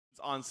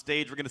on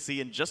stage. We're going to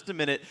see in just a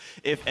minute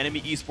if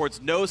NME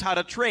Esports knows how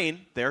to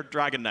train their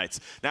Dragon Knights.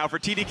 Now for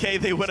TDK,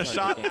 they win a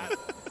shot.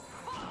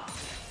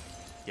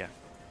 Yeah,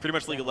 pretty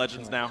much League of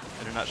Legends now,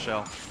 in a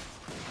nutshell.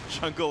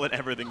 Jungle and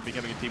everything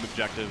becoming a team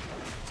objective.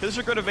 This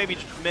is going to maybe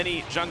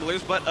many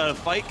junglers, but a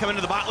fight coming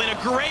to the bot lane.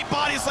 A great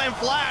body slam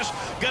flash.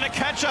 Gonna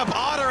catch up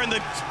Otter, and the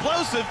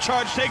explosive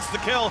charge takes the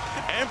kill.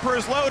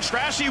 Emperor's low.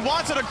 Trashy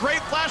wants it. A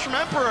great flash from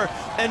Emperor,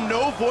 and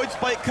no Void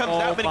Spike comes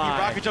out. Mini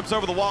Rocket jumps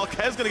over the wall.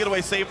 Kez gonna get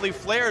away safely.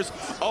 Flares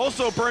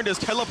also burned his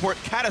teleport.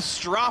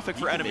 Catastrophic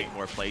for enemy.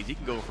 More plays. He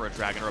can go for a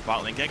dragon or a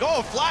bot lane gank.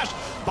 Oh, a flash.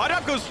 Body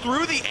drop goes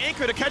through the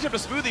anchor to catch up to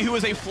Smoothie, who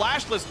is a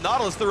flashless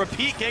Nautilus. The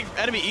repeat gank from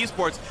enemy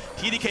Esports.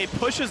 TDK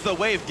pushes the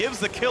wave, gives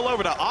the kill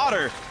over to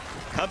Otter.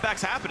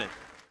 Comeback's happening.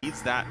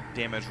 Needs that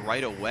damage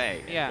right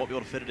away. Yeah. Won't be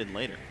able to fit it in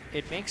later.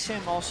 It makes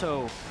him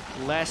also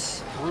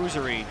less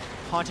bruisery.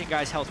 Haunting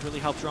guy's health really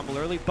helps Rumble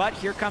early, but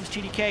here comes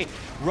TDK.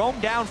 Roam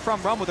down from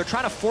Rumble. They're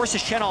trying to force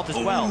his Shen ult as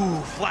well.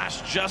 Ooh,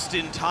 flash just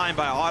in time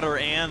by Otter,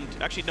 and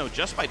actually no,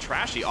 just by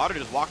Trashy. Otter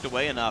just walked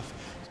away enough.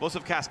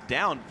 Explosive cast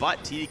down, but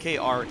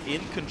TDK are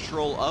in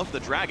control of the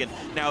Dragon.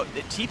 Now,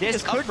 TP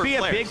this could be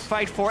a big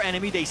fight for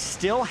enemy. They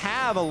still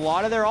have a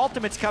lot of their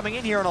ultimates coming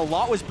in here, and a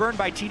lot was burned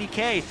by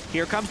TDK.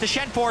 Here comes the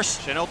Shen Force.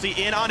 Shen ulti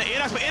in on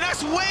Inox, but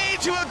Inox way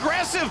too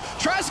aggressive.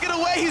 Tries to get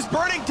away, he's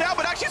burning down,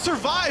 but actually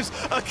survives.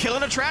 A kill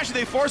and a Trashy.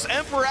 They force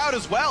Emperor out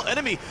as well.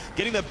 Enemy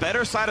getting the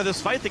better side of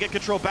this fight. They get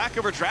control back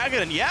over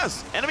Dragon, and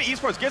yes, enemy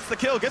Esports gets the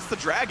kill, gets the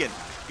Dragon,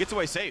 gets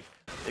away safe.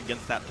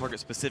 Against that target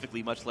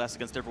specifically, much less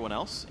against everyone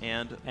else.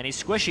 And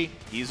he's squishy.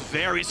 He's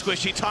very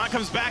squishy. Taunt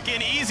comes back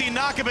in, easy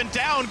knock him, and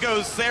down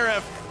goes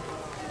Seraph.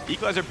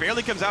 Equalizer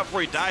barely comes out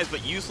before he dies,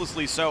 but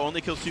uselessly so. Only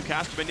kills 2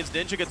 caster minions.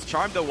 Ninja gets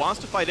charmed, though, wants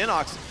to fight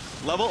Inox.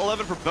 Level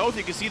 11 for both.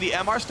 You can see the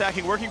MR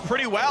stacking working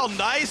pretty well.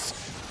 Nice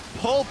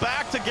pull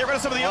back to get rid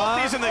of some of the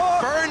ultis, and the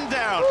burn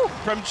down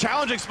from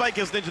challenging Spike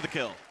gives Ninja the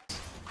kill.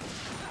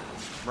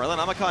 Merlin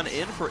Amakan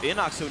in for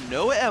Inox, so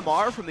no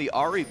MR from the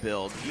Ahri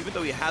build, even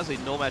though he has a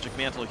null magic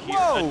mantle here.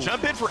 A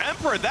jump in for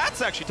Emperor,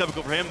 that's actually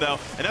typical for him though,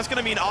 and that's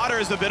gonna mean Otter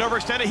is a bit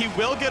overextended. He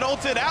will get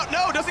ulted out.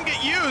 No, doesn't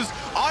get used.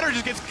 Otter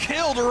just gets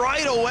killed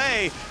right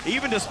away.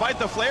 Even despite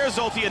the Flare's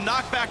ulti, a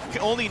knockback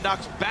only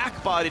knocks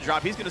back body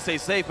drop. He's gonna stay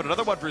safe, but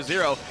another one for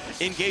 0.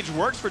 Engage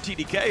works for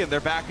TDK, and they're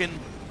back in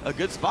a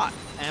good spot.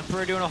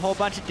 Emperor doing a whole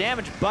bunch of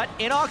damage, but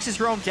Inox is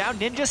roamed down.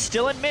 Ninja's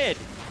still in mid.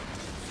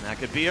 That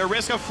could be a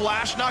risk. Of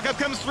flash knockup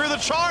comes through. The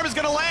charm is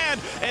going to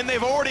land, and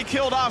they've already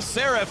killed off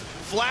Seraph.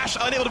 Flash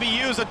unable to be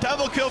used. A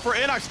double kill for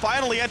Inox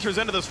finally enters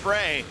into this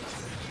fray.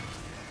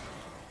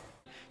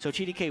 So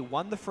TDK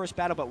won the first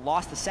battle but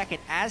lost the second,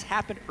 as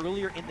happened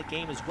earlier in the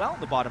game as well in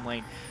the bottom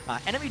lane.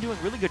 Enemy doing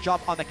a really good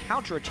job on the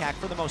counter attack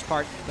for the most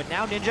part, but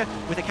now Ninja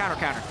with a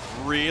counter.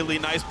 Really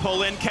nice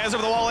pull in. Kez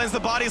over the wall ends the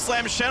body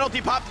slam. Shen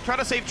ulti pop to try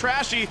to save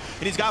Trashy,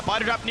 and he's got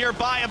body drop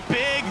nearby. A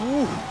big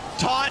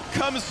taunt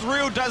comes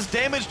through, does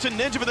damage to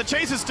Ninja, but the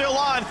chase is still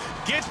on.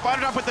 Gets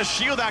body drop with the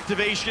shield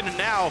activation, and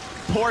now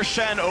poor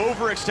Shen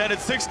overextended.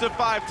 6-5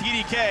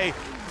 TDK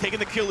taking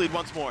the kill lead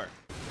once more.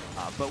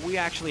 But we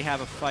actually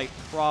have a fight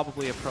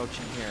probably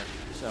approaching here,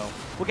 so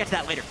we'll get to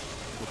that later.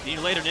 We'll see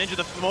you later. Ninja,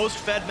 the most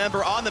fed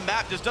member on the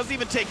map, just doesn't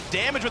even take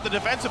damage with the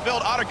defensive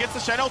build. Otter gets the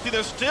Shen ulti.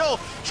 They're still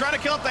trying to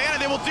kill up Diana.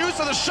 They will do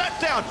so. The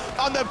shutdown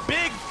on the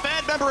big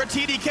fed member at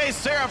TDK.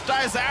 Seraph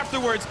dies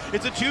afterwards.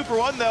 It's a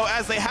 2-for-1 though,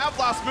 as they have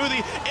lost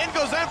Smoothie. In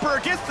goes Emperor,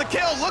 gets the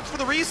kill, looks for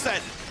the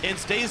reset, and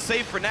stays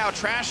safe for now.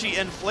 Trashy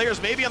and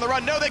Flares maybe on the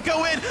run. No, they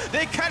go in.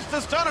 They catch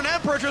the stun on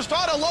Emperor.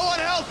 Tristana low on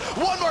health.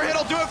 One more hit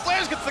will do it.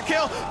 Flares gets the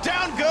kill.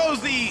 Down goes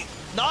the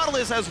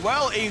Nautilus as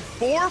well. A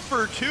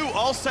 4-for-2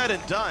 all said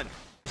and done.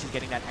 He's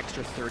getting that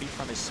extra 30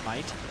 from his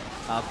smite,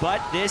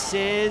 but this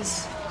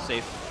is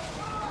safe.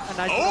 A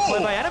nice little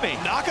play by enemy.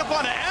 Knock up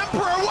on Emperor.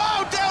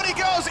 Whoa, down he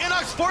goes.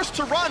 Inox forced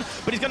to run,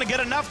 but he's going to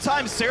get enough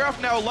time.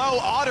 Seraph now low.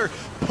 Otter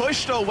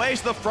pushed away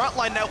to the front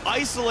line, now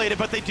isolated,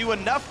 but they do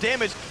enough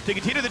damage to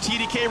continue the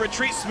TDK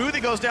retreat.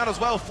 Smoothie goes down as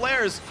well.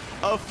 Flares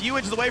a few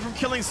inches away from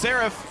killing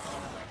Seraph.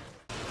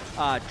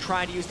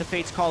 Trying to use the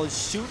Fate's Call as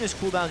soon as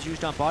cooldown's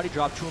used on body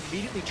drop to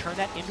immediately turn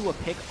that into a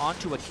pick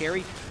onto a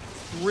carry.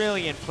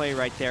 Brilliant play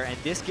right there, and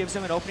this gives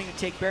them an opening to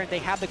take Baron. They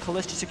have the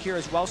Callista secure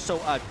as well,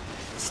 so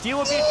steal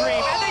would be a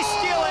dream, and they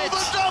steal it!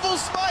 The double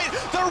smite!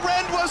 The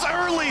Rend was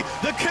early!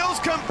 The kills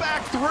come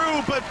back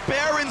through, but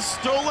Baron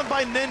stolen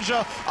by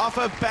Ninja off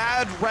a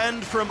bad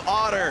Rend from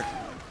Otter.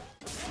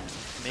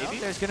 Maybe? Well,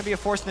 there's going to be a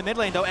force in the mid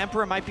lane, though.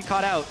 Emperor might be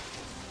caught out.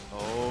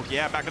 Oh,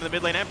 yeah, back into the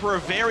mid lane. Emperor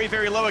very,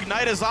 very low.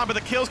 Ignite is on, but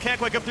the kills can't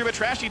quite come through, but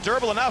Trashy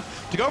durable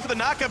enough to go for the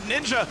knockup.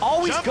 Ninja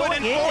always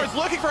jumping in forwards,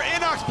 looking for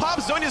Inox.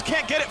 Pops, Zonia's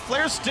can't get it.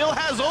 Flare still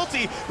has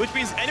ulti, which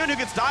means anyone who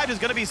gets dived is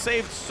going to be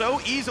saved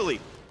so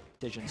easily.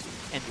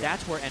 And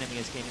that's where enemy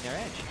is gaining their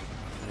edge.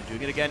 They're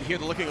doing it again here.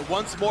 They're looking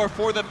once more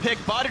for the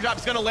pick. Body drop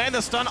is going to land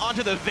the stun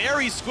onto the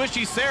very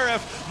squishy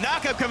Seraph.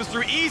 Knockup comes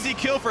through. Easy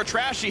kill for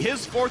Trashy,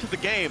 his 4th of the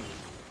game.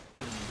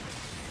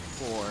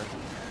 4.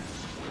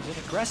 There's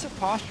an aggressive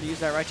posture to use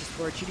that Righteous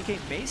Flurry. TDK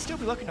may still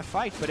be looking to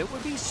fight, but it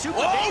would be super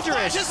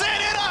dangerous. Flashes in!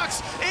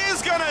 Inox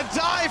is gonna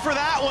die for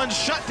that one.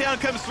 Shutdown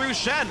comes through.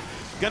 Shen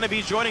gonna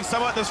be joining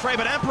somewhat in this fray,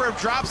 but Emperor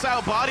drops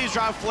out, bodies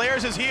drop,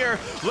 Flares is here,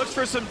 looks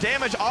for some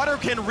damage. Otter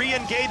can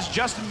re-engage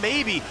just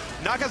maybe.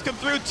 Knockouts come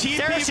through,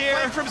 TP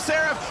flame from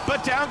Seraph,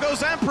 but down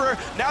goes Emperor.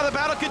 Now the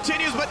battle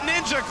continues, but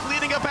Ninja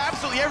cleaning up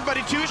absolutely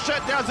everybody. 2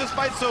 shutdowns this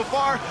fight so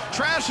far.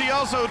 Trashy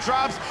also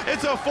drops.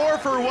 It's a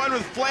 4-for-1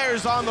 with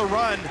Flares on the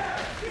run.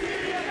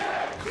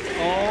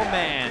 Oh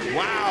man.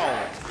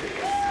 Wow.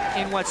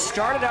 In what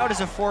started out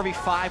as a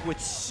 4v5 with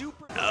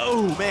super...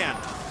 Oh man.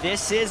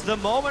 This is the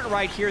moment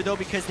right here, though,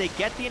 because they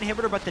get the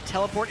inhibitor, but the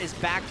teleport is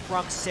backed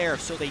from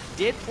Seraph. So they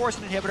did force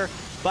an inhibitor,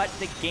 but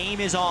the game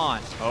is on.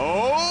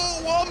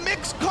 Oh, well,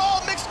 mixed call.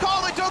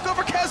 They don't go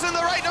for Kez in the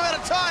right amount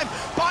of time.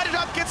 Body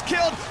drop gets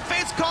killed.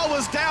 Fate's call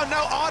was down.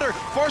 Now Otter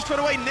forced to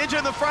run away. Ninja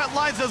in the front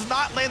lines does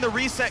not land the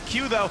reset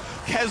Q, though.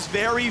 Kez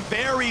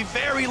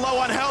very low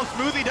on health.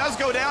 Smoothie does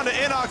go down to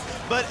Inox,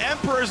 but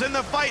Emperor's in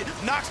the fight.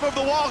 Knocks him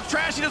over the wall.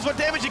 Trashy does what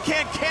damage he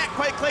can't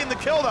quite claim the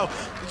kill, though.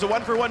 It's a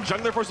 1-for-1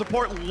 jungler for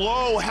support.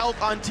 Low health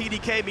on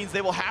TDK means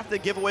they will have to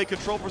give away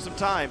control for some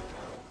time.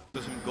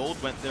 Some gold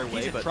went their way,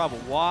 He's in but trouble.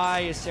 Why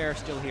is Seraph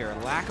still here? A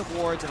lack of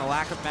wards and a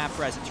lack of map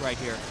presence right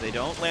here. They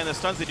don't land the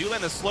stuns. They do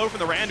land the slow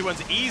from the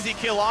Randuins. Easy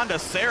kill onto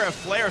Seraph.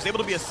 Flares able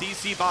to be a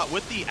CC bot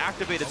with the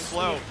activated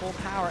slow. Full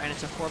power, and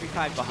it's a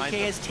 4v5.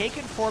 TDK has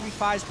taken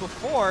 4v5s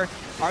before.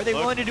 Are they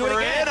willing to do it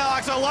again?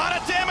 Inox, a lot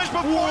of damage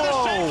before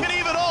the Shen can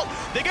even ult.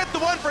 They get the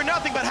 1 for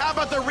nothing, but how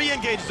about the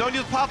re-engage? Zone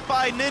just popped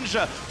by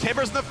Ninja.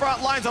 Timbers in the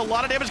front lines. A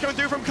lot of damage coming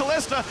through from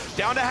Callista.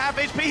 Down to half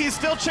HP. He's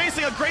still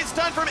chasing. A great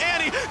stun from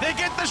Annie. They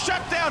get the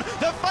shutdown.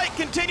 The fight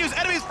continues.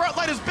 Enemy's front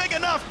line is big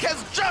enough.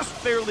 Kez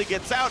just barely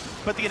gets out,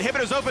 but the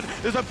inhibitor's open.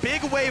 There's a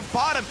big wave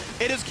bottom.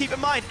 It is, keep in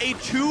mind, a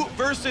 2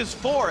 versus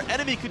 4.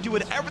 Enemy could do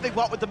whatever they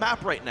want with the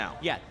map right now.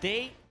 Yeah,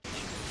 they...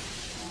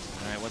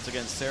 All right, once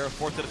again, Seraph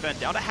forced to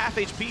defend. Down to half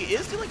HP,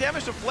 is dealing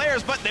damage to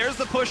Flares, but there's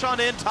the push on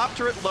in. Top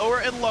turret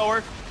lower and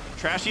lower.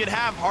 Trashy at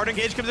half. Hard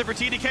engage comes in for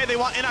TDK. They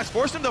want Inox.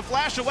 Force him to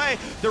flash away.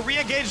 The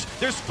re-engage.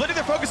 They're splitting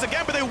their focus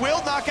again, but they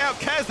will knock out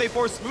Kez. They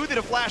force Smoothie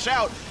to flash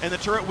out, and the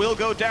turret will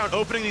go down,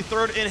 opening the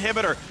 3rd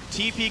inhibitor.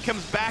 TP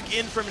comes back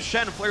in from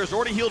Shen. Flares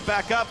already healed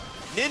back up.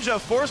 Ninja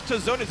forced to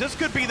zone. This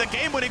could be the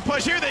game-winning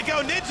push. Here they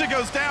go. Ninja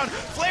goes down.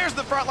 Flares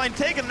the front line,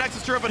 taking the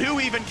Nexus turret, but who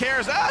even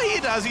cares? He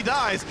does. He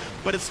dies.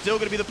 But it's still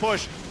going to be the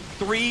push.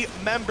 3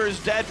 members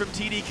dead from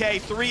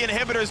TDK, 3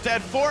 inhibitors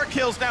dead, 4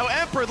 kills now.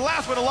 Emperor, the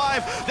last one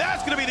alive.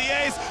 That's going to be the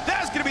ace.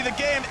 That's going to be the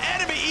game.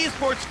 Enemy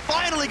Esports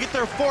finally get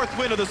their 4th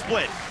win of the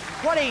split.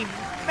 What a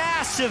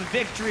massive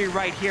victory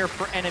right here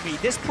for Enemy.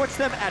 This puts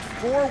them at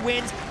 4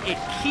 wins. It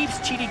keeps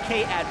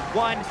TDK at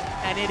 1,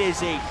 and it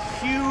is a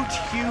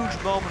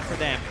huge moment for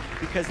them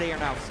because they are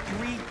now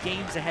 3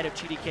 games ahead of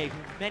TDK, who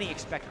many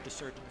expected to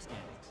surge in the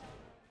standings.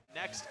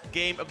 Next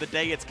game of the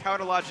day, it's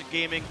Counterlogic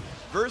Gaming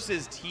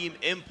versus Team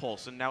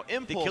Impulse. And now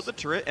Impulse, they killed the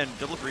turret and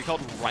W6D2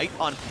 recalled right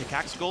on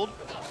Pickaxe Gold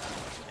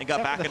and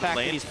got back in the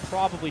lane. He's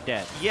probably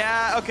dead.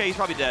 Yeah, okay, he's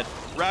probably dead.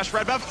 Rush,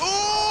 red buff.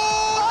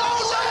 Ooh!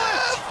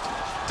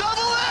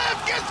 Double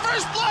lift! Gets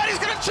first blood! He's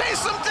gonna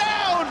chase him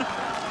down!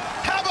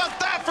 How about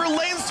that for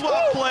lane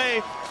swap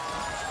play?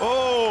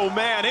 Oh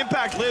man,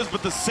 Impact lives,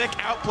 but the sick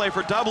outplay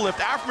for Double Lift.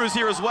 Aftermoon's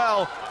here as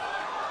well.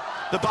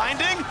 The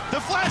binding, the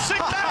flashing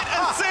net,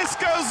 assist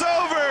goes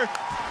over.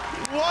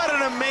 What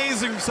an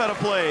amazing set of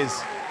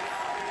plays.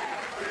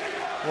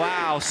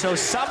 Wow, so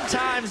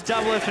sometimes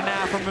Doublelift and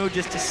Aftermoon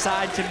just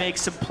decide to make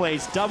some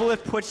plays.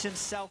 Doublelift puts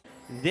himself,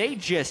 they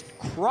just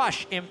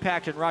crush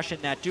Impact and Rush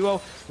in that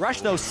duo. Rush,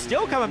 though,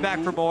 still coming back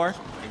for more.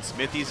 And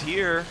Smithy's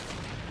here.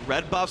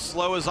 Red buff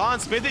slow is on.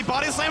 Smithy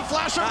body slam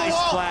flash over the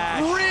wall.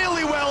 Flash.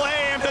 Really well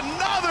aimed.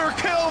 Another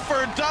kill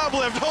for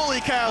Doublelift. Holy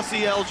cow,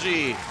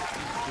 CLG.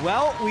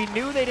 Well, we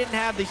knew they didn't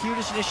have the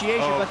hugest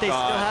initiation, but they still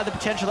had the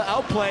potential to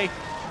outplay.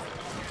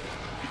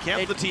 You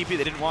canceled the TP,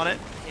 they didn't want it.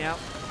 Yeah.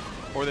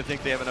 Or they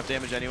think they have enough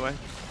damage anyway.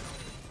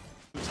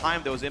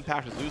 Time those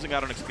Impact is losing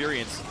out on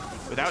experience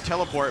without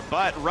teleport,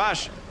 but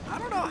Rush, I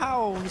don't know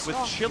how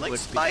with Chilling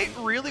Spite,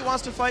 really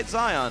wants to fight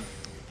Zion.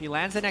 If he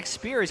lands the next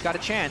spear, he's got a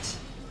chance.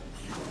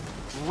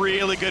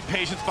 Really good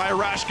patience by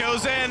Rush,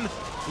 goes in.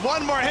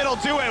 1 more hit will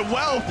do it.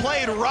 Well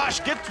played,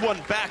 Rush gets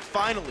one back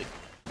finally.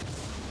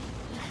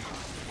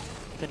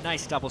 The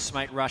nice double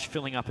smite. Rush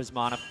filling up his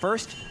mana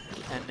first,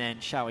 and then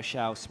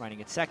Xiao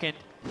smiting it second.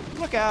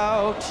 Look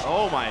out!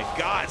 Oh my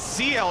god,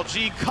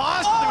 CLG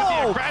constantly with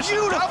the aggression.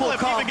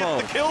 Doublelift even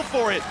gets the kill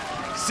for it.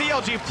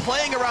 CLG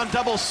playing around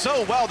double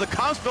so well. The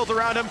comps built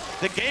around him.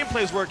 The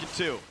gameplay's working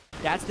too.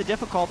 That's the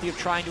difficulty of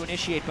trying to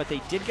initiate, but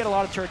they did get a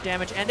lot of turret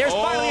damage, and there's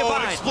finally a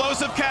bind.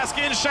 Explosive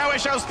cascade.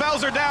 Xiao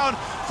spells her down.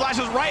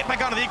 Flashes right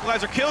back onto the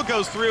equalizer. Kill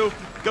goes through.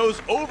 Goes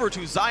over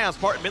to Zion's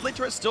part. Mid lane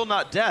turret still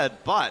not dead,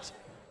 but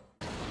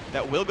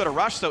that will go to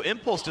Rush. So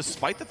Impulse,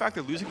 despite the fact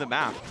they're losing the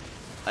map,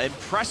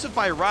 impressive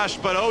by Rush,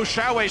 but oh,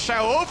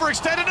 Xiao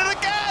overextended it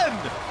again!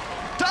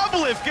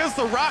 Doublelift gives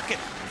the rocket.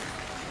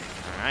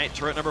 All right,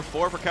 turret number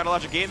 4 for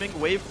Counterlogic Gaming.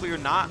 Wave clear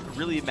not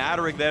really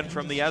mattering then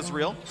from the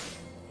Ezreal.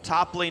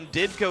 Top lane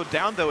did go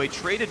down, though. A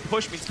traded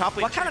push means top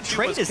lane What kind of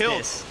trade is killed.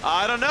 this?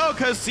 I don't know,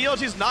 because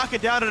CLG's knocking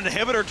down an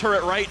inhibitor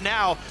turret right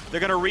now. They're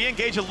going to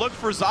re-engage and look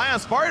for Zion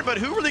Spartan, but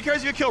who really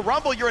cares if you kill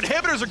Rumble? Your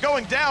inhibitors are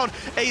going down.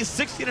 A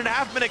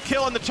 16.5-minute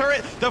kill on the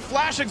turret. The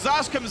flash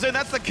exhaust comes in.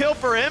 That's the kill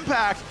for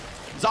Impact.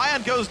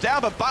 Zion goes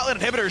down, but bot lane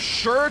inhibitor is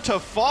sure to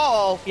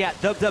fall. Yeah,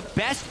 the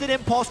best that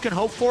Impulse can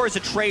hope for is a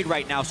trade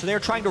right now. So they're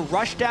trying to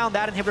rush down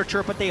that inhibitor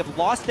turret, but they have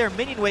lost their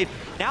minion wave.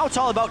 Now it's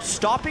all about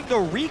stopping the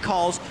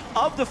recalls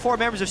of the 4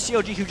 members of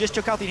CLG who just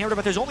took out the inhibitor,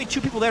 but there's only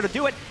 2 people there to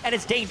do it, and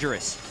it's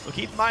dangerous. Well,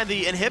 keep in mind,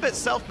 the inhib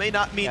itself may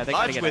not mean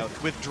much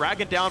with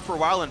Dragon down for a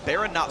while and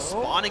Baron not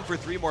spawning for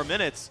 3 more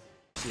minutes.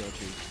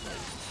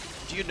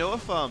 CLG. Do you know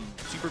if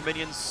super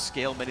minions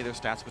scale many of their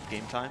stats with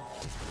game time?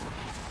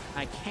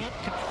 I can't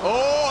confirm.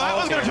 Oh, that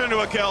was going to turn into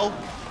a kill.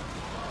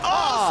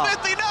 Oh,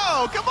 Smithy,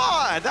 no! Come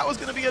on! That was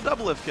going to be a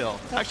double lift kill.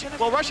 Actually,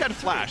 well, Rush had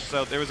flash,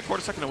 so there was a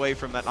quarter second away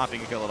from that not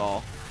being a kill at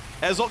all.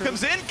 Ezreal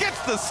comes in,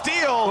 gets the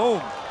steal!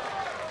 Boom.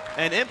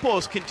 And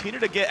Impulse continue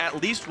to get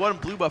at least 1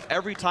 blue buff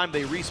every time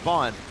they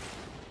respawn.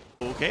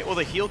 Okay, well,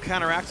 the heal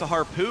counteracts a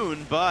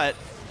harpoon, but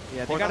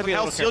yeah, they gotta be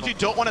able to CLG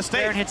don't want to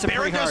stay.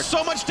 Baron does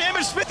so much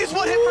damage. Smithy's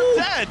 1 hit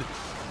from dead.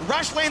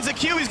 Rush lanes a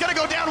Q, he's gonna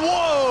go down,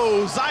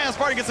 whoa! Zion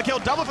Spartan gets a kill,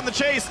 double from the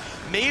chase.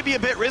 Maybe a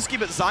bit risky,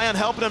 but Zion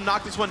helping him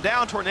knock this one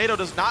down. Tornado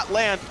does not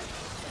land.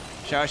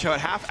 Xiao at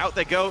half, out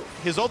they go.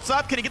 His ult's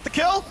up, can he get the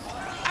kill?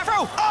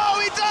 Afro!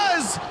 Oh, he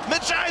does!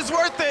 Machai's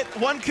worth it!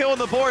 1 kill on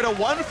the board, a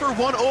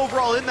 1-for-1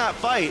 overall in that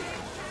fight.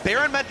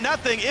 Baron meant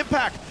nothing,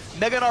 Impact.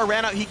 Meganar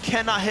ran out, he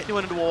cannot hit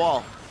anyone into a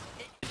wall.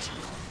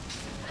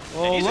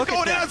 Oh, and he's look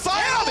going at down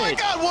Zion, oh my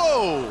god,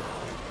 whoa!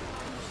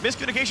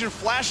 Miscommunication,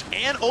 flash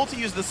and ulti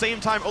used at the same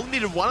time. Only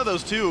needed 1 of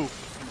those 2.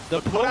 The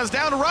Puna's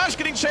down, Rush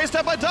getting chased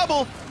up by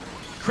double.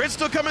 Crit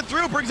still coming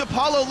through, brings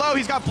Apollo low.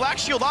 He's got Black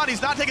Shield on,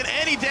 he's not taking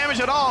any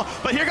damage at all.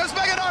 But here comes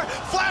Meganar,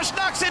 flash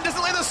knocks in,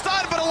 doesn't land the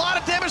stun, but a lot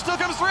of damage still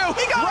comes through.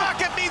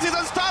 Rocket means he's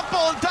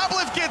unstoppable, and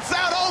Doublelift gets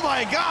out. Oh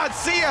my god,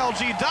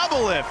 CLG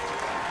Doublelift.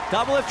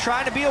 Doublelift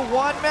trying to be a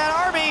 1-man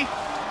army.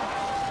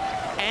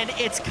 And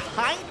it's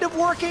kind of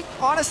working.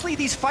 Honestly,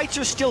 these fights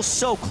are still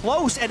so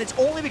close, and it's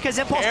only because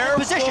Impulse in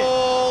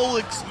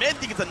position.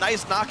 Smith, he gets a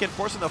nice knock in,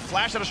 forcing the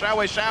flash out of Xiao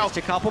Xiao. Just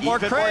a couple more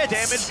crits. More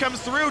damage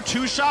comes through.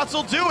 2 shots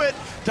will do it.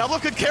 Double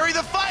could carry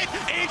the fight.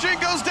 Adrian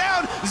goes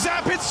down.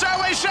 Zap hits Xiao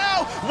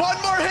Xiao.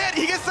 1 more hit.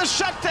 He gets the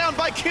shutdown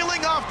by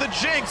killing off the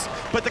Jinx.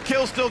 But the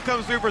kill still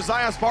comes through for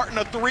Zion Spartan.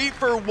 A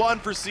 3-for-1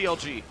 for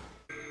CLG.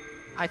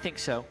 I think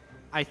so.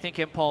 I think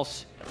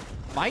Impulse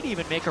might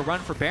even make a run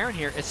for Baron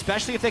here,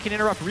 especially if they can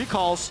interrupt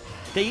recalls.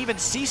 They even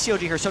see CLG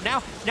here. So now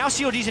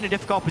CLG's in a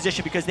difficult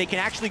position because they can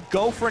actually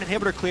go for an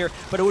inhibitor clear,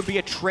 but it would be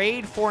a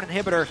trade for an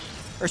inhibitor,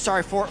 or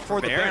sorry, for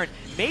the Baron.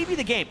 Maybe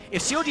the game.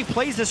 If CLG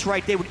plays this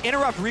right, they would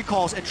interrupt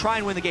recalls and try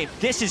and win the game.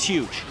 This is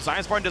huge.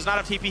 Zion Spartan does not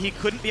have TP. He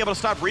couldn't be able to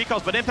stop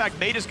recalls, but Impact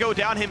may just go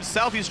down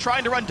himself. He's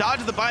trying to run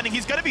dodge of the binding.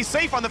 He's going to be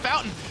safe on the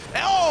fountain.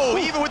 Oh,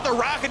 even with the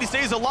rocket, he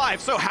stays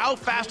alive. So how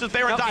fast does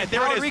Baron die?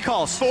 There it is.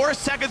 Recalls. 4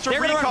 seconds from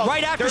recall. Run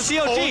right after There's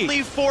CLG.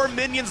 only 4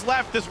 minions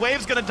left. This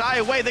wave's going to die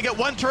away. They get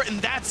 1 turret, and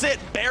that's it.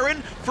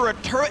 Baron for a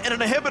turret and an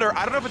inhibitor.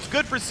 I don't know if it's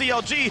good for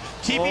CLG.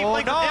 TP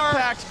blink from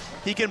Impact.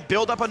 He can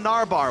build up a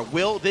Gnar bar.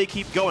 Will they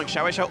keep going?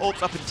 Xiao Xiao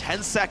ults up in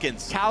 10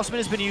 seconds. Talisman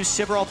has been used,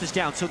 Sivir ult is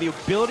down, so the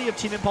ability of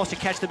Team Impulse to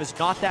catch them is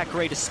not that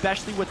great,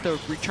 especially with the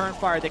return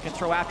fire they can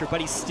throw after, but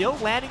he's still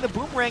landing the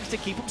boomerangs to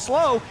keep him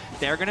slow.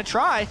 They're gonna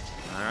try.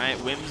 All right,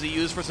 Whimsy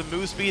used for some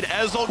move speed.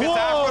 Ezreal gets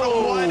after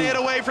to 1 hit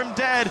away from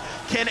dead.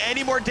 Can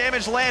any more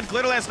damage land?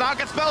 Glitterlance not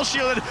get spell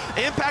shielded.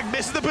 Impact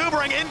misses the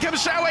boomerang. In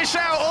comes Xiao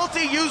Xiao.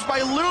 Ulti used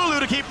by Lulu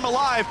to keep him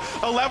alive.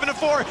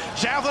 11-4.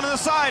 Javelin on the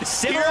side.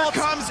 Here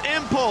comes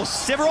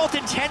Impulse. Sivir ult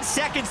in 10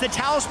 seconds. The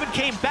Talisman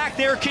came back.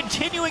 They're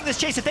continuing this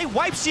chase. If they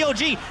wipe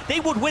CLG, they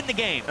would win the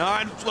game.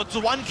 It's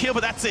 1 kill,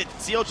 but that's it.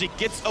 CLG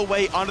gets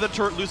away onto the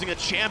turret, losing a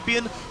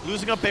champion,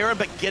 losing a Baron,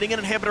 but getting an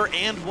inhibitor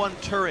and 1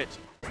 turret.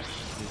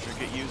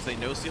 Trinket used, they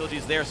know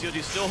CLG's there.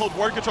 CLG still hold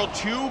ward control,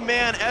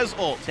 2-man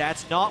ult.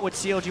 That's not what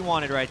CLG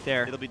wanted right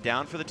there. It'll be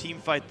down for the team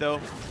fight though.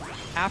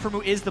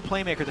 Aphromoo is the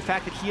playmaker. The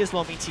fact that he is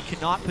low means he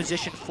cannot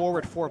position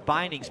forward for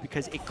bindings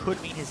because it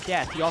could mean his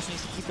death. He also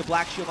needs to keep the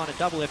Black Shield on a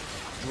double lift.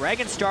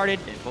 Dragon started.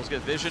 Impulse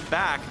get vision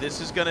back.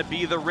 This is going to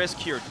be the risk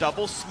here.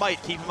 Double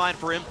smite, keep in mind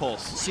for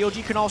Impulse.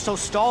 CLG can also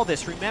stall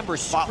this. Remember,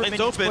 super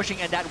minions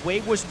pushing, and that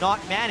wave was not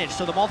managed,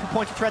 so the multiple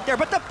points of threat there.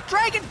 But the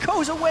Dragon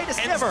goes away to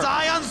Sniver. And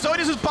Zion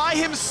Zodius is by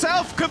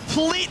himself.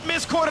 Complete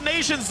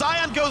miscoordination.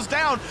 Zion goes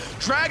down.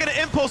 Dragon to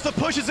Impulse, the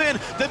push is in.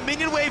 The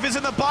minion wave is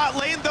in the bot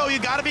lane, though. You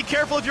got to be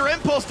careful if you're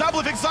Impulse.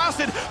 Double if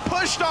exhausted.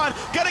 Pushed on.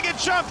 Gonna get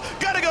jumped.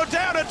 Gonna go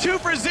down. A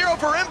 2-for-0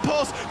 for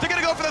Impulse. They're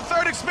gonna go for the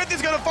 3rd.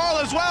 Smithy's gonna fall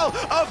as well.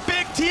 A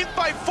big team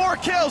fight, 4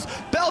 kills.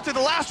 Belter,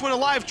 the last one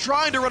alive,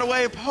 trying to run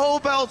away. Poe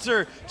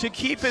Belter to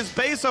keep his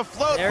base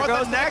afloat, there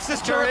but the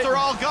Nexus turrets are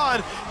all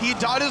gone. He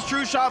dodges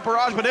True Shot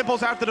Barrage, but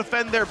Impulse have to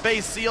defend their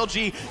base.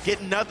 CLG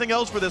get nothing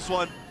else for this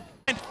one.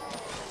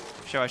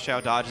 Xiao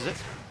Xiao dodges it.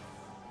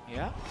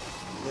 Yeah.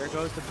 There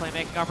goes the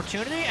playmaking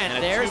opportunity,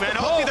 and there's the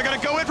ulti. They're going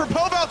to go in for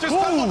Povelt. There's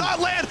one will not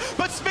land,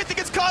 but Smithy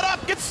gets caught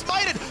up, gets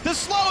smited. The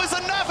slow is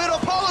enough, and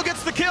Apollo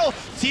gets the kill.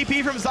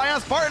 TP from Zion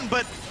Spartan,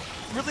 but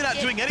really not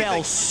doing anything.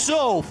 Fell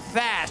so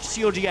fast.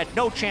 CLG had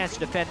no chance to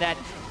defend that.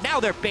 Now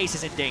their base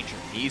is in danger.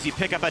 Easy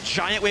pick up a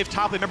giant wave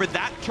top. Remember,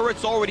 that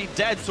turret's already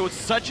dead, so it's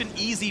such an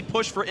easy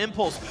push for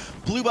Impulse.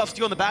 Blue buff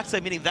steal on the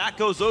backside, meaning that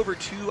goes over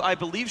to, I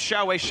believe,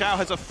 Xiaowei. Xiao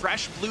has a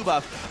fresh blue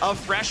buff, a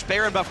fresh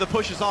Baron buff. The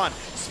push is on.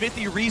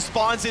 Smithy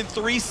respawns in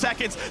 3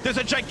 seconds. There's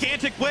a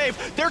gigantic wave.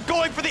 They're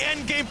going for the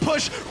end game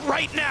push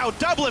right now.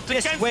 Doublelift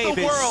against the world.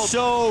 This wave is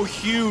so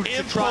huge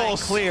to try and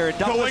clear.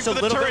 Doublelift's a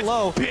little bit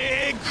low.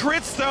 Big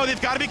crits, though.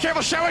 They've got to be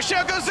careful.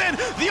 Xiao goes in.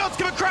 The ult's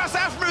come across.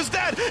 Aphromu's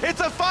dead.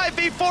 It's a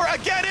 5v4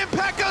 again.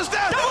 Impact goes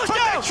down. But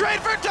they trade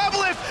for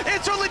Doublelift.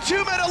 It's only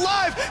 2 men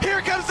alive.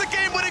 Here comes the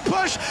game-winning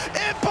push.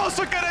 Impulse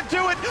are going to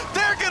do it.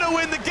 They're going to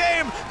win the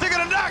game. They're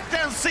going to knock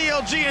down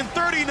CLG in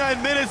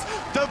 39 minutes.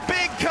 The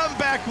big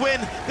comeback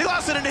win. They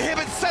lost an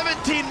inhibit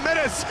 17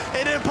 minutes,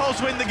 and Impulse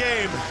win the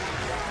game.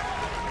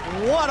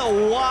 What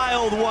a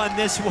wild one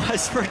this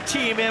was for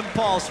Team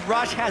Impulse.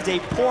 Rush has a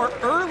poor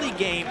early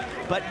game,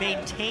 but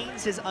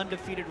maintains his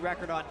undefeated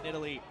record on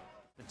Italy.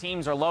 The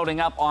teams are loading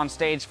up on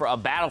stage for a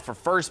battle for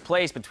first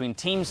place between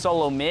Team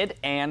Solo Mid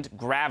and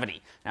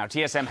Gravity. Now,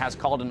 TSM has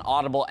called an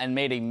audible and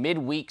made a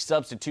midweek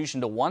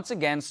substitution to once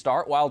again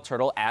start Wild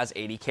Turtle as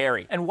AD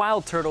carry. And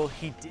Wild Turtle,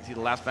 he did. See,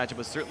 the last matchup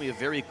was certainly a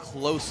very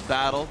close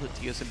battle. The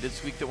TSM did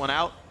squeak that one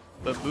out.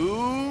 But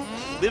Move,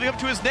 living up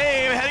to his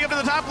name, heading up to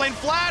the top lane.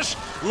 Flash,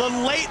 the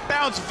late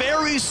bounce.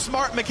 Very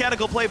smart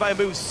mechanical play by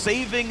Move,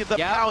 saving the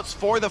bounce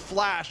for the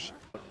flash.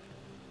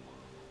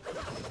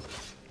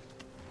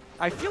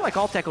 I feel like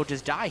Altec will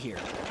just die here.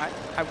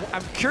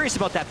 I'm curious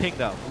about that ping,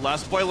 though.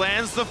 Lustboy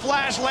lands the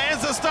flash,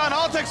 lands the stun.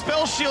 Altec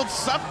spell shields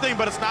something,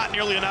 but it's not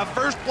nearly enough.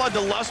 First blood to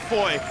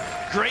Lustboy.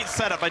 Great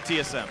setup by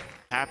TSM.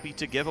 Happy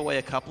to give away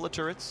a couple of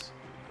turrets.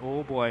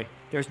 Oh, boy.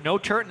 There's no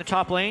turret in the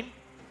top lane,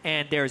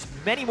 and there's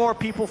many more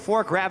people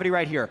for Gravity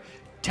right here.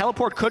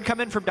 Teleport could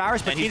come in from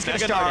Dyrus, but he's going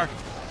to star.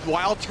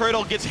 Wild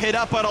Turtle gets hit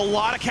up, but a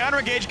lot of counter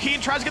engage.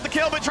 Keen tries to get the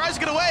kill, but tries to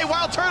get away.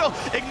 Wild Turtle,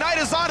 Ignite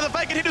is on to the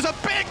fight, continues a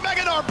big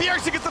Meganar.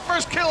 BRC gets the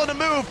first kill in a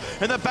move,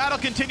 and the battle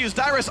continues.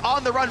 Dyrus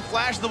on the run,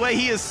 Flash the way,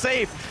 he is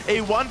safe.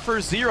 A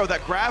 1-for-0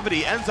 that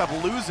Gravity ends up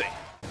losing.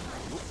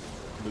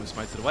 Move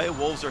smites it away,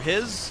 Wolves are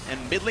his, and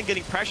mid lane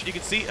getting pressured. You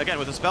can see, again,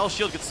 with the spell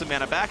shield, gets some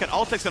mana back, and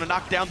Altec's gonna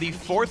knock down the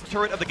 4th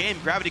turret of the game.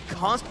 Gravity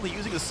constantly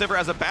using the Sivir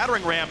as a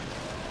battering ram.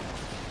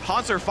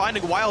 Hanser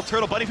finding Wild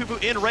Turtle, Bunny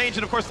Fufu in range,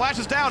 and of course Flash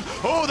is down.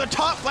 Oh, the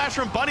top flash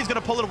from Bunny's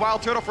gonna pull in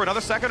Wild Turtle for another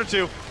second or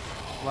two.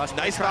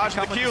 Nice dodge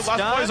from the Q.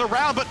 Lustboy's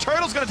around, but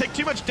Turtle's gonna take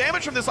too much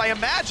damage from this, I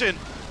imagine.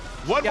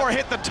 One more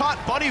hit, the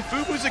top. Bunny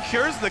Fufu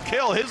secures the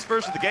kill, his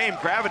first of the game.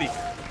 Gravity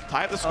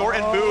tie up the score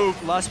and Move.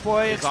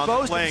 Lustboy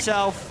exposed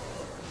himself.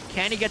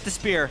 Can he get the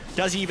spear?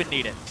 Does he even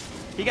need it?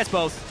 He gets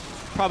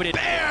both. Probably didn't.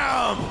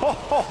 Bam!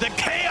 The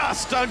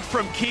chaos dunk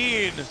from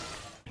Keen.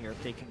 Here,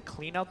 if they can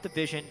clean out the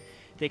vision,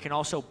 they can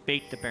also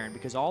bait the Baron,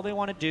 because all they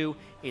want to do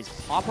is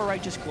pop a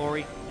Righteous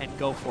Glory and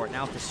go for it.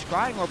 Now, if the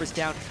Scrying Orb is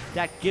down,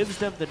 that gives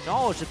them the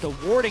knowledge that the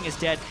warding is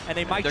dead, and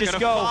they might just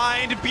go.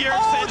 Find Bjergsen,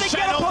 oh, they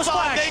get him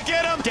post-flash. They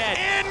get him.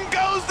 Dead. In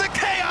goes the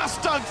Chaos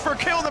Dunk for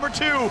kill number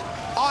 2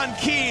 on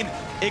Keen.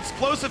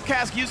 Explosive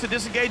Cask used to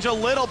disengage a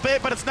little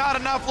bit, but it's not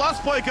enough.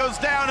 Lustboy goes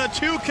down, a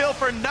 2 kill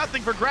for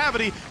nothing for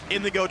Gravity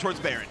in the go towards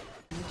Baron.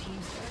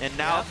 And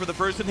now for the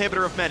first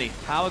inhibitor of many.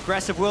 How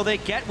aggressive will they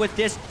get with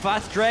this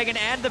Fast Dragon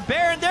and the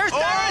Baron? There's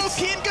Dyrus!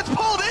 Keen gets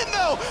pulled in,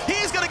 though.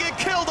 He's going to get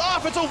killed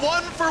off. It's a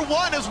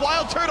 1-for-1 as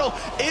Wild Turtle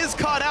is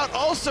caught out.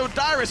 Also,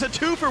 Dyrus, a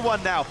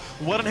 2-for-1 now.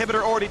 One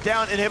inhibitor already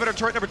down. Inhibitor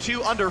turret number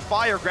 2 under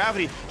fire.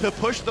 Gravity to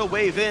push the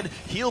wave in,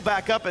 heal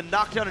back up, and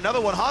knock down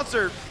another one.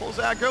 Hanser pulls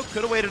aggro.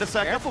 Could have waited a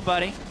second. Careful,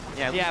 buddy.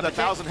 Yeah, but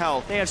 1,000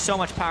 health. They have so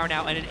much power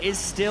now, and it is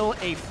still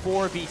a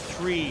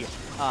 4v3.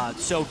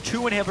 So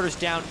 2 inhibitors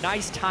down.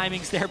 Nice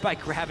timings there by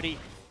Gravity.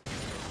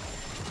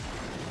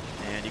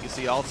 And you can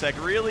see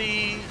Altec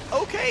really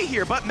okay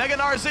here, but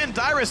Meganar's in.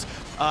 Dyrus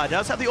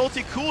does have the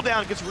ulti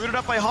cooldown, gets rooted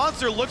up by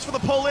Hanser, looks for the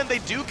pull in. They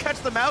do catch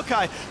the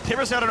Maokai.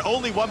 Timber's out an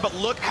only one, but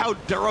look how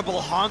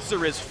durable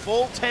Hanser is.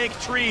 Full tank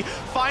tree,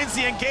 finds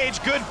the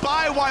engage.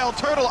 Goodbye, Wild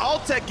Turtle.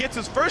 Altec gets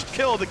his first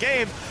kill of the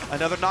game.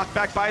 Another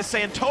knockback by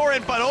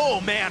Santorin, but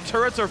oh man,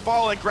 turrets are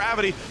falling.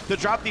 Gravity to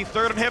drop the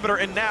 3rd inhibitor,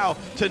 and now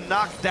to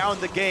knock down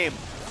the game.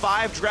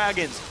 5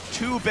 dragons,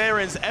 2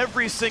 barons,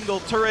 every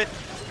single turret.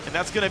 And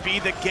that's going to be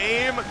the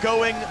game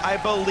going, I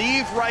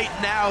believe, right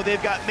now.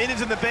 They've got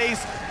minions in the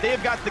base.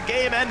 They've got the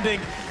game ending.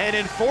 And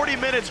in 40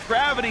 minutes,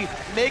 Gravity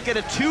make it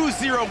a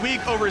 2-0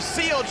 week over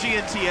CLG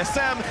and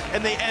TSM.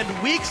 And they end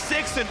week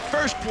 6 in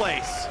 1st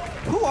place.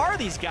 Who are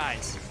these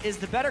guys is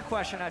the better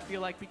question, I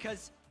feel like,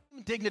 because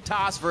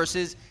Dignitas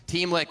versus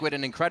Team Liquid,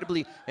 an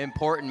incredibly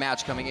important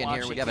match coming in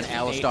here. We have an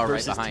Alistar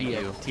right behind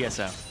you.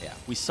 TSM. Yeah.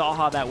 We saw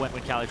how that went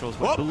when CaliTrolls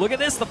went. But look at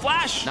this, the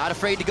flash! Not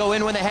afraid to go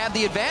in when they have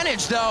the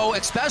advantage, though.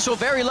 Special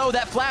very low.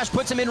 That flash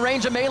puts him in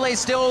range of melee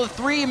still.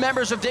 3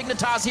 members of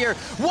Dignitas here.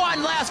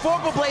 One last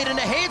Vorpal Blade and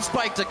a Hate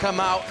Spike to come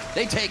out.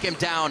 They take him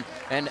down,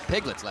 and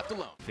Piglet's left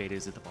alone. Fade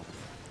is at the moment.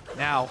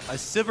 Now, a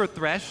Sivir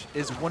Thresh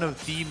is one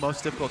of the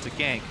most difficult to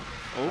gank.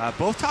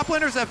 Both top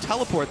laners have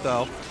teleport,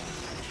 though.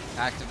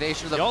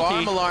 Activation of the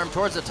farm alarm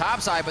towards the top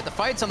side, but the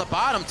fight's on the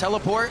bottom.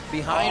 Teleport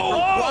behind from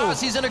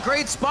Quas. He's in a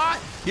great spot.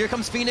 Here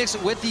comes Phoenix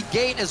with the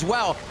gate as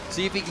well.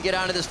 See if he can get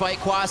out of this fight.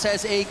 Quas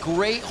has a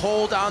great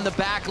hold on the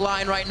back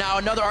line right now.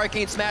 Another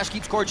Arcane Smash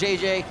keeps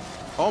CoreJJ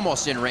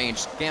almost in range.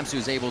 Gamsu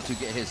is able to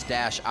get his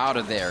dash out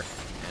of there.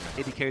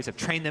 AD carries have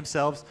trained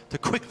themselves to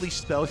quickly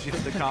spell shield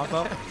the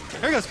combo.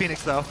 There goes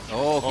Phoenix, though.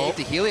 Gate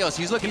to Helios.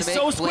 He's looking to make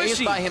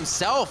plays by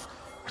himself.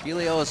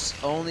 Helios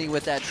only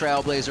with that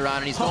Trailblazer on,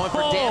 and he's going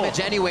for damage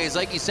anyways.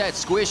 Like you said,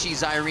 squishy,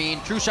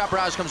 Zyrene. True Shot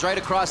Barrage comes right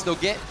across. They'll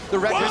get the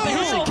record. They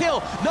usually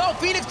kill. No,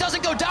 Phoenix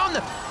doesn't go down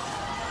the...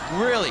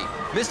 Really,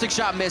 Mystic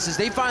Shot misses.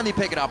 They finally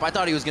pick it up. I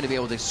thought he was going to be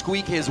able to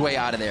squeak his way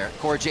out of there.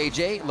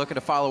 CoreJJ looking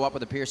to follow up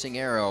with a piercing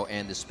arrow,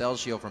 and the spell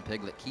shield from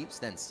Piglet keeps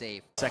them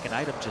safe. Second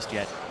item just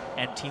yet,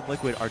 and Team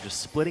Liquid are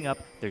just splitting up.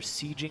 They're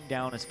sieging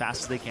down as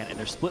fast as they can, and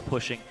they're split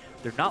pushing.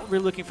 They're not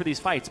really looking for these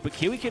fights, but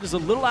Kiwi Kid is a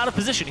little out of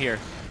position here.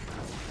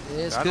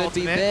 This could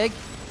be big.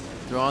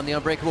 Throw on the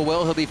Unbreakable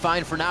Will. He'll be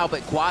fine for now,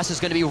 but Quas is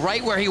going to be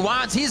right where he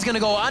wants. He's going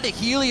to go on to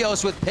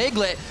Helios with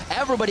Piglet.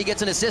 Everybody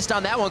gets an assist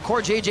on that one.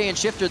 CoreJJ and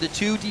Shifter, the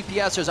 2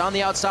 DPSers on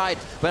the outside,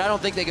 but I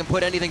don't think they can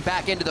put anything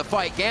back into the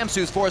fight.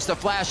 Gamsu's forced to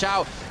flash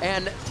out,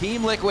 and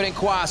Team Liquid and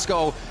Quas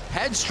go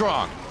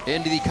headstrong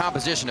into the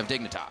composition of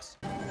Dignitas.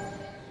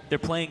 They're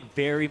playing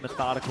very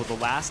methodical. The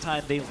last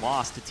time they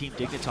lost to Team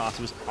Dignitas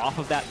was off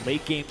of that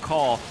late game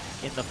call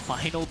in the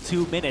final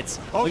 2 minutes.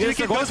 Look at this,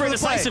 they're going for a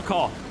decisive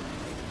call.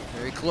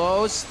 Very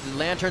close. The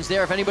Lantern's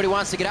there if anybody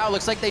wants to get out.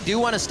 Looks like they do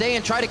want to stay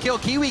and try to kill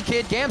Kiwi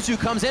Kid. Gamsu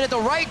comes in at the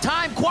right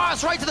time.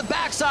 Quas right to the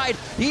backside.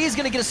 He's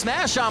going to get a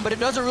smash on, but it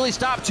doesn't really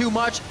stop too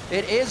much.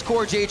 It is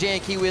CoreJJ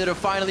and Kiwi that have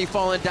finally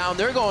fallen down.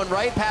 They're going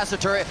right past the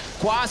turret.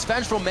 Quas,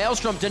 Vengeful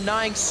Maelstrom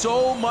denying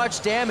so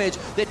much damage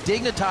that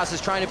Dignitas is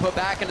trying to put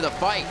back into the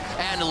fight.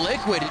 And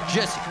Liquid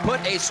just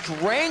put a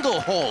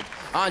stranglehold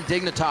on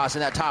Dignitas in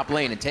that top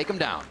lane and take him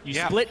down. You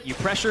split, you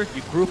pressure,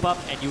 you group up,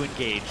 and you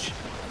engage.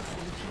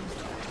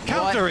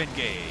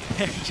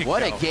 Counter-engage.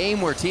 What a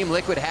game where Team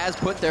Liquid has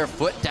put their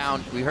foot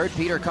down. We heard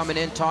Peter coming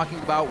in talking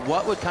about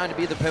what would kind of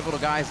be the pivotal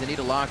guys they need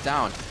to lock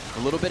down. A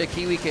little bit of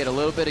Kiwi Kid, a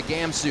little bit of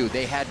Gamsu.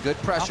 They had good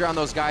pressure on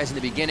those guys in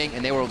the beginning,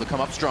 and they were able to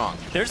come up strong.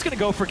 They're just going to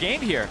go for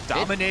game here.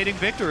 Dominating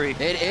victory.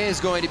 It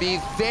is going to be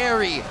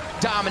very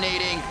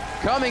dominating.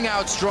 Coming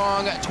out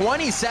strong,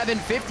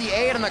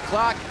 27:58 on the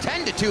clock,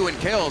 10-2 in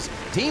kills.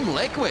 Team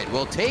Liquid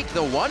will take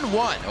the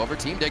 1-1 over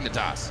Team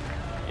Dignitas.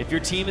 If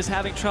your team is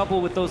having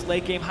trouble with those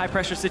late game high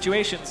pressure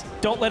situations,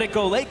 don't let it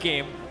go late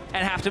game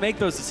and have to make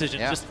those decisions.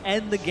 Just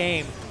end the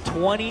game.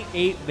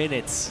 28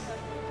 minutes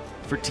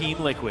for Team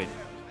Liquid.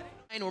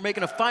 And we're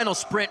making a final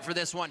sprint for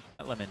this one.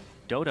 Lemon,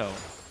 Dodo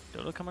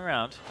coming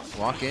around.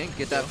 Walk in,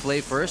 get that play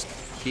first.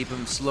 Keep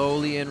him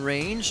slowly in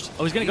ranged.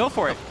 Oh, he's gonna go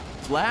for it.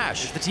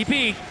 Flash. The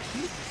TP.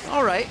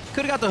 All right,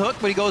 could have got the hook,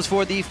 but he goes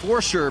for the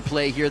for sure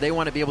play here. They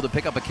want to be able to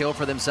pick up a kill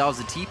for themselves.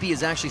 The TP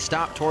is actually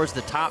stopped towards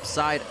the top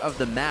side of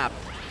the map.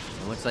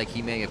 It looks like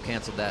he may have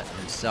canceled that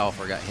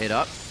himself or got hit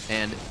up.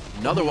 And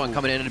another one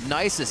coming in. A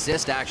nice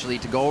assist, actually,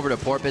 to go over to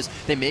Porpoise.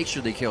 They make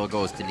sure the kill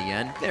goes to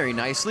Nien very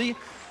nicely.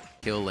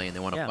 Kill lane, they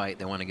want to fight.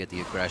 They want to get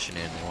the aggression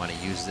in. They want to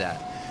use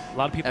that. A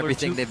lot of people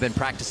everything they've been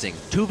practicing.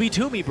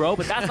 2v2 me, bro,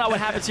 but that's not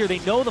what happens here. They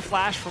know the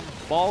flash from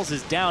Balls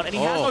is down, and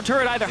he has no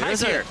turret either. Here's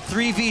here.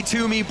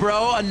 3v2 me,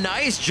 bro. A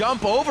nice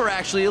jump over,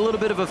 actually. A little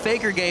bit of a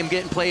faker game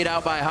getting played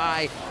out by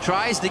High.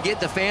 Tries to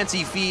get the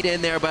fancy feed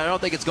in there, but I don't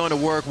think it's going to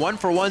work. 1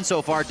 for 1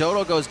 so far.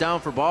 Dodo goes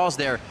down for Balls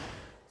there.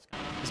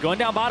 He's going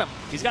down bottom.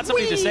 He's got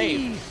something to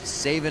save.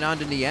 Saving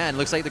onto Nien.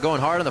 Looks like they're going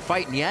hard on the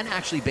fight. Nien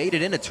actually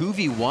baited in a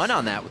 2v1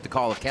 on that with the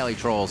call of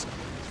CaliTrolls.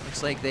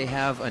 Looks like they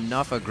have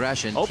enough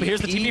aggression. Oh, but here's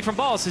the TP from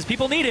Balls. His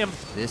people need him.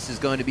 This is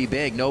going to be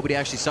big. Nobody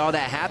actually saw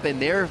that happen.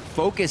 They're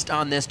focused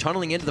on this,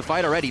 tunneling into the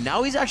fight already.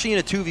 Now he's actually in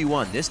a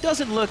 2v1. This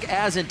doesn't look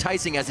as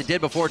enticing as it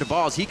did before to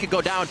Balls. He could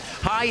go down.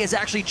 High is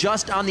actually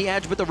just on the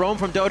edge, but the roam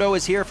from Dodo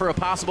is here for a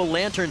possible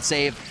Lantern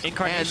save.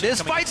 And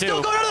this fight's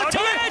still going to the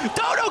turret.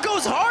 Dodo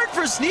goes hard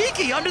for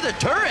Sneaky under the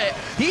turret.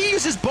 He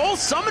uses both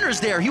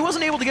summoners there. He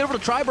wasn't able to get over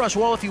the Tri-Brush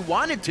wall if he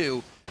wanted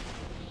to.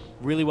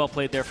 Really well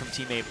played there from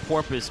teammate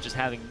Porpoise, just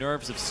having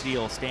nerves of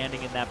steel,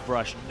 standing in that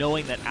brush,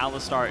 knowing that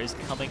Alistar is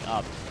coming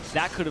up.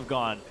 That could have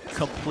gone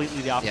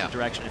completely the opposite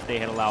direction if they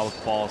had allowed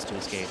Balls to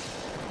escape.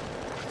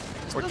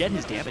 Or get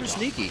his damage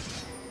Sneaky.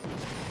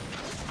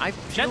 I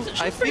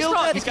feel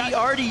that he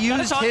already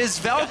used his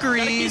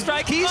Valkyrie. Key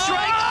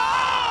strike.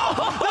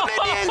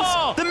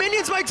 Oh! The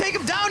minions might take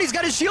him down. He's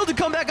got his shield to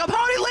come back up.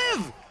 How'd he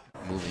live?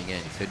 Moving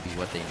in could be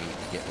what they need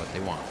to get what they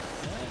want.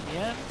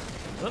 Yeah.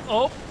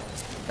 Oh.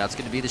 That's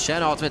going to be the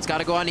Shen ultimate. It's got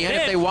to go on the end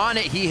if they want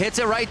it. He hits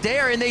it right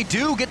there, and they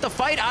do get the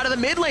fight out of the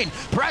mid lane,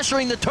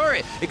 pressuring the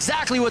turret.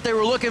 Exactly what they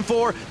were looking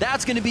for.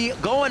 That's going to be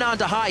going on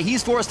to high.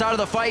 He's forced out of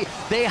the fight.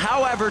 They,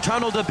 however,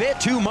 tunneled a bit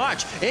too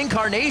much.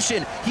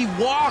 Incarnation, he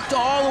walked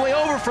all the way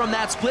over from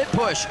that split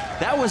push.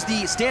 That was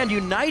the Stand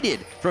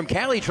United from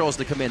Cali Trolls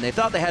to come in. They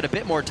thought they had a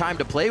bit more time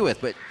to play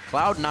with, but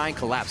Cloud9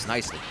 collapsed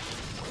nicely.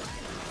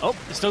 Oh,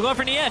 they're still going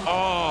for Nien.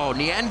 Oh,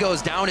 Nien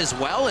goes down as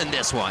well in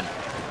this one.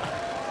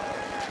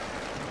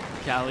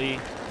 Cali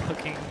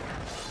looking.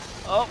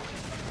 Oh,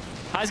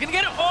 High's gonna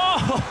get it.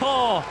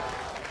 Oh!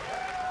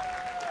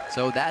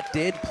 So that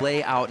did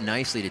play out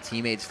nicely to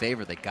teammates'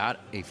 favor. They got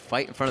a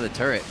fight in front of the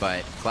turret,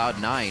 but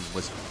Cloud9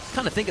 was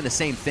kind of thinking the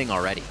same thing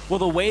already. Well,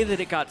 the way that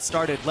it got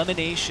started,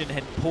 Lemonation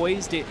had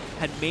poised it,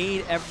 had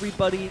made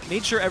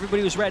sure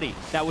everybody was ready.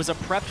 That was a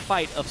prepped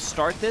fight of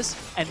start this,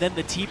 and then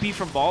the TP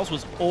from Balls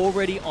was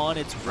already on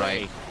its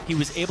way. Right. He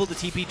was able to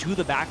TP to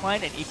the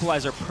backline and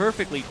equalizer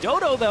perfectly.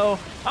 Dodo, though,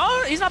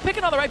 oh, he's not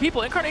picking on the right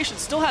people. Incarnation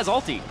still has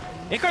ulti.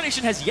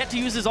 Incarnation has yet to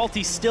use his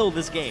ulti still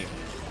this game.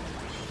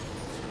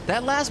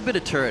 That last bit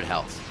of turret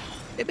health,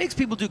 it makes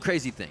people do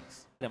crazy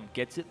things.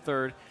 Gets it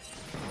third.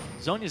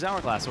 Zhonya's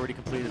Hourglass already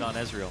completed on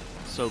Ezreal.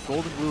 So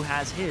Golden Blue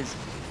has his.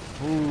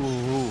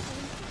 Ooh.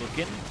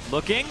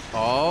 Looking.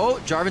 Oh,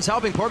 Jarvan's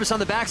helping. Porpoise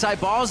on the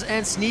backside. Balls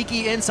and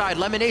Sneaky inside.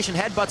 Lemonation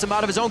headbutts him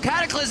out of his own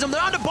Cataclysm.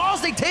 They're on to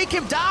Balls. They take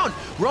him down.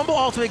 Rumble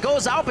ultimate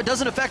goes out, but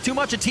doesn't affect too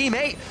much a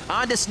teammate.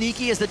 On to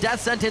Sneaky as the death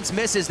sentence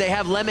misses. They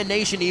have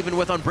Lemonation even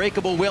with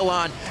Unbreakable Will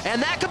on.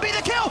 And that could be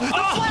the kill. The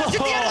flash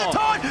at the end of the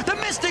taunt. The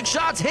Mystic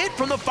shots hit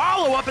from the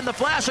follow-up in the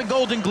flash of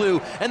Golden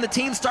Glue. And the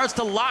team starts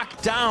to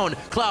lock down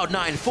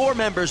Cloud9. 4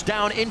 members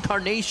down.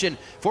 Incarnation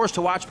forced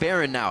to watch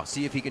Baron now.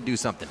 See if he can do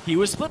something. He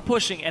was split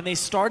pushing, and they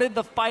started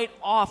the fight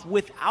off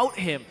without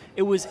him.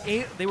 It was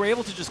they were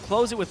able to just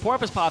close it with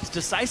Porpoise Pops.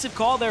 Decisive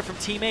call there from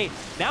Team 8.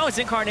 Now it's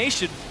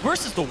Incarnation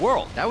versus the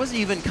world. That was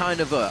even kind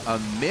of a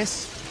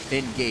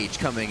miss-engage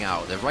coming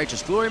out. The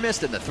Righteous Glory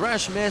missed and the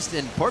Thresh missed,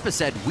 and Porpoise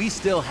said, we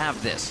still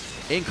have this.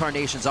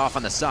 Incarnation's off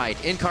on the side.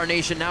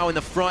 Incarnation now in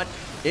the front,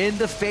 in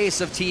the face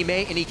of Team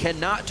 8, and he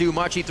cannot do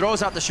much. He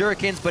throws out the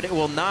shurikens, but it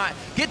will not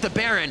get the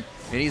Baron,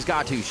 and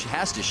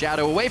has to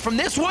shadow away from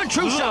this one.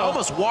 True Shot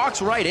almost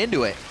walks right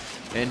into it.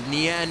 And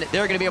Nien,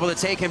 they're going to be able to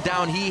take him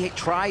down. He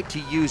tried to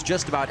use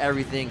just about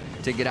everything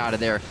to get out of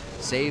there.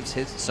 Saves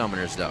his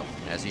summoners, though,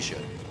 as he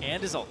should.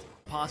 And his ult.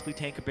 Possibly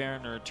tank a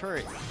Baron or a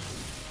turret.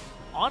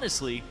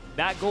 Honestly,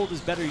 that gold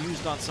is better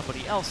used on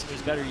somebody else, and it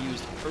was better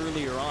used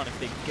earlier on if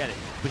they can get it.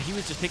 But he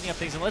was just picking up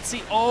things, and let's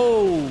see.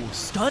 Oh,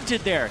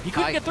 stunted there. He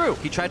couldn't get through.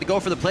 He tried to go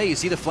for the play. You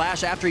see the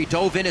flash after he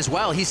dove in as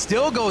well. He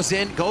still goes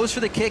in, goes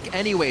for the kick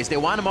anyways. They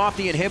want him off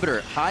the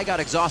inhibitor. High got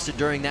exhausted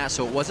during that,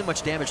 so it wasn't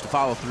much damage to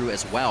follow through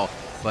as well.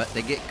 But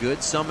they get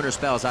good summoner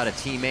spells out of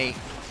Team 8.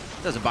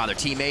 Doesn't bother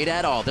Team 8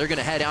 at all. They're going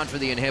to head down for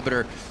the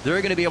inhibitor. They're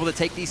going to be able to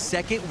take the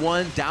second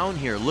one down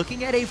here.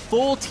 Looking at a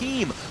full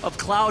team of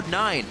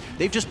Cloud9.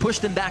 They've just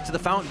pushed them back to the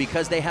fountain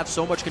because they have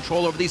so much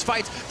control over these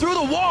fights. Through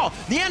the wall,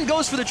 Nien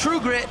goes for the True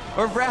Grit,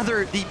 or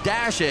rather the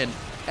dash in.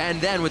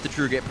 And then with the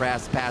True Grit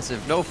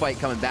passive, no fight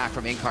coming back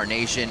from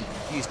Incarnation.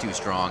 He's too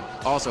strong.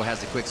 Also has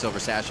the Quicksilver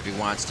Sash if he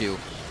wants to.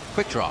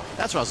 Quick draw.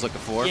 That's what I was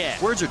looking for.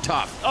 Yeah. Words are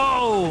tough. Oh!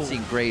 I haven't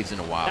seen Graves in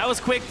a while. That was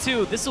quick,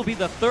 too. This will be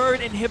the third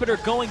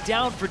inhibitor going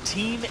down for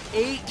Team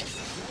 8.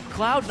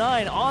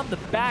 Cloud9 on the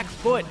back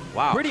foot.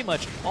 Wow. Pretty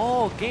much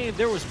all game.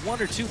 There was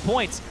 1 or 2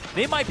 points.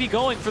 They might be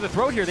going for the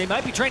throat here. They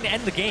might be trying to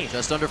end the game.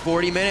 Just under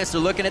 40 minutes.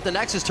 They're looking at the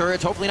Nexus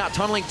turrets. Hopefully not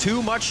tunneling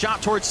too much.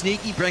 Shot towards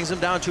Sneaky brings them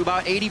down to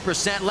about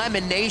 80%.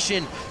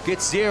 Lemonation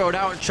gets zeroed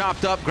out and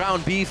chopped up.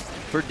 Ground beef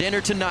for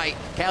dinner tonight.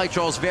 Cali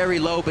Troll's very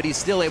low, but he's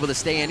still able to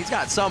stay in. He's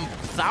got some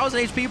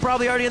 1,000 HP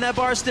probably already in that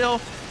bar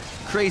still.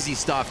 Crazy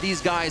stuff. These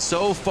guys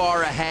so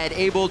far ahead,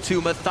 able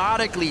to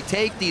methodically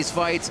take these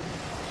fights,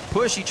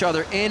 push each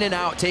other in and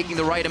out, taking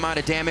the right amount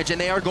of damage,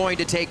 and they are going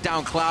to take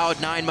down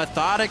Cloud9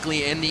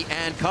 methodically in the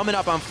end. Coming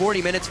up on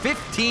 40 minutes,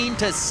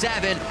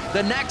 15-7.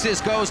 The Nexus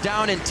goes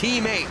down, and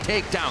Team 8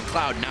 take down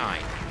Cloud9.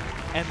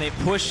 And they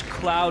push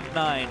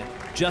Cloud9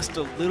 just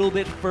a little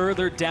bit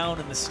further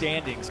down in the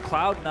standings.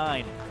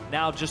 Cloud9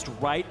 now just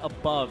right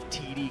above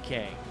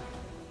TDK.